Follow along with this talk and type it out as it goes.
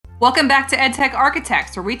Welcome back to Edtech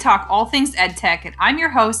Architects, where we talk all things EdTech, and I'm your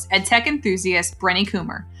host, EdTech enthusiast, Brenny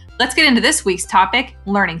Coomer. Let's get into this week's topic,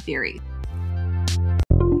 learning theory.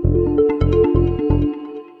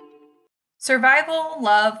 Survival,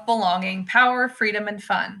 love, belonging, power, freedom, and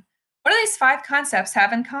fun. What do these 5 concepts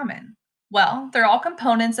have in common? Well, they're all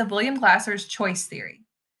components of William Glasser's choice theory.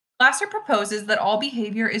 Glasser proposes that all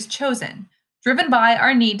behavior is chosen, driven by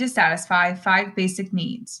our need to satisfy 5 basic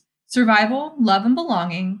needs: survival, love and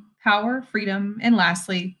belonging, power, freedom, and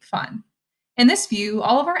lastly, fun. In this view,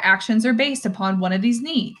 all of our actions are based upon one of these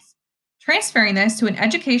needs. Transferring this to an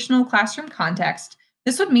educational classroom context,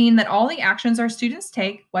 this would mean that all the actions our students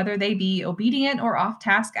take, whether they be obedient or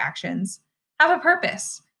off-task actions, have a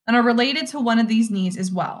purpose and are related to one of these needs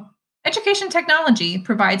as well. Education technology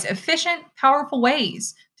provides efficient, powerful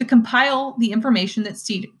ways to compile the information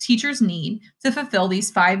that teachers need to fulfill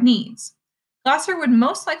these 5 needs. Glasser would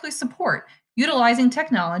most likely support utilizing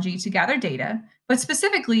technology to gather data, but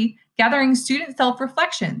specifically gathering student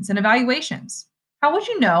self-reflections and evaluations. How would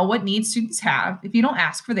you know what needs students have if you don't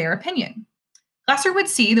ask for their opinion? Glasser would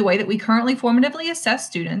see the way that we currently formatively assess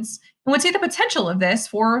students and would see the potential of this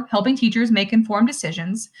for helping teachers make informed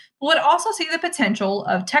decisions, but would also see the potential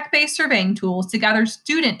of tech-based surveying tools to gather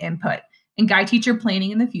student input and guide teacher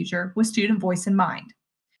planning in the future with student voice in mind.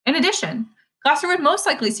 In addition, Glasser would most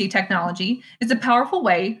likely see technology as a powerful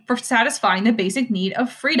way for satisfying the basic need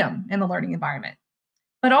of freedom in the learning environment,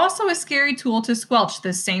 but also a scary tool to squelch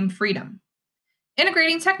this same freedom.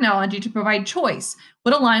 Integrating technology to provide choice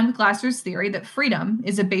would align with Glasser's theory that freedom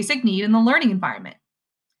is a basic need in the learning environment.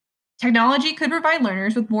 Technology could provide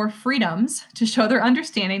learners with more freedoms to show their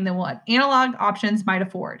understanding than what analog options might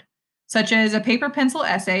afford, such as a paper-pencil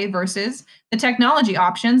essay versus the technology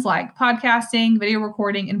options like podcasting, video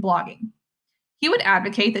recording, and blogging. He would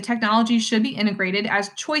advocate that technology should be integrated as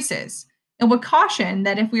choices and would caution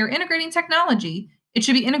that if we are integrating technology, it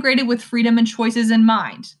should be integrated with freedom and choices in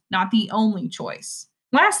mind, not the only choice.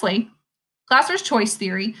 Lastly, Glasser's choice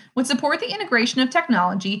theory would support the integration of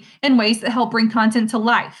technology in ways that help bring content to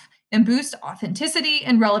life and boost authenticity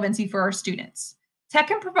and relevancy for our students. Tech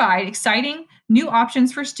can provide exciting new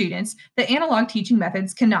options for students that analog teaching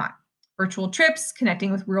methods cannot. Virtual trips,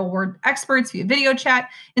 connecting with real-world experts via video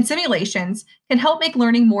chat, and simulations can help make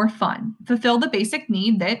learning more fun, fulfill the basic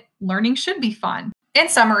need that learning should be fun. In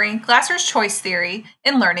summary, Glasser's choice theory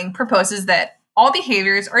in learning proposes that all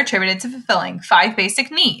behaviors are attributed to fulfilling 5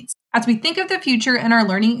 basic needs. As we think of the future in our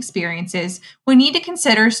learning experiences, we need to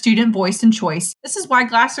consider student voice and choice. This is why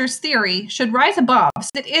Glasser's theory should rise above,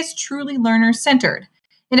 so it is truly learner-centered.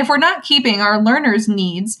 And if we're not keeping our learners'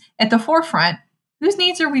 needs at the forefront, whose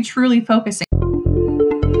needs are we truly focusing on?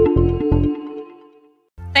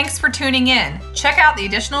 Thanks for tuning in. Check out the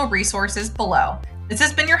additional resources below. This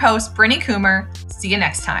has been your host, Brenny Coomer. See you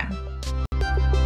next time.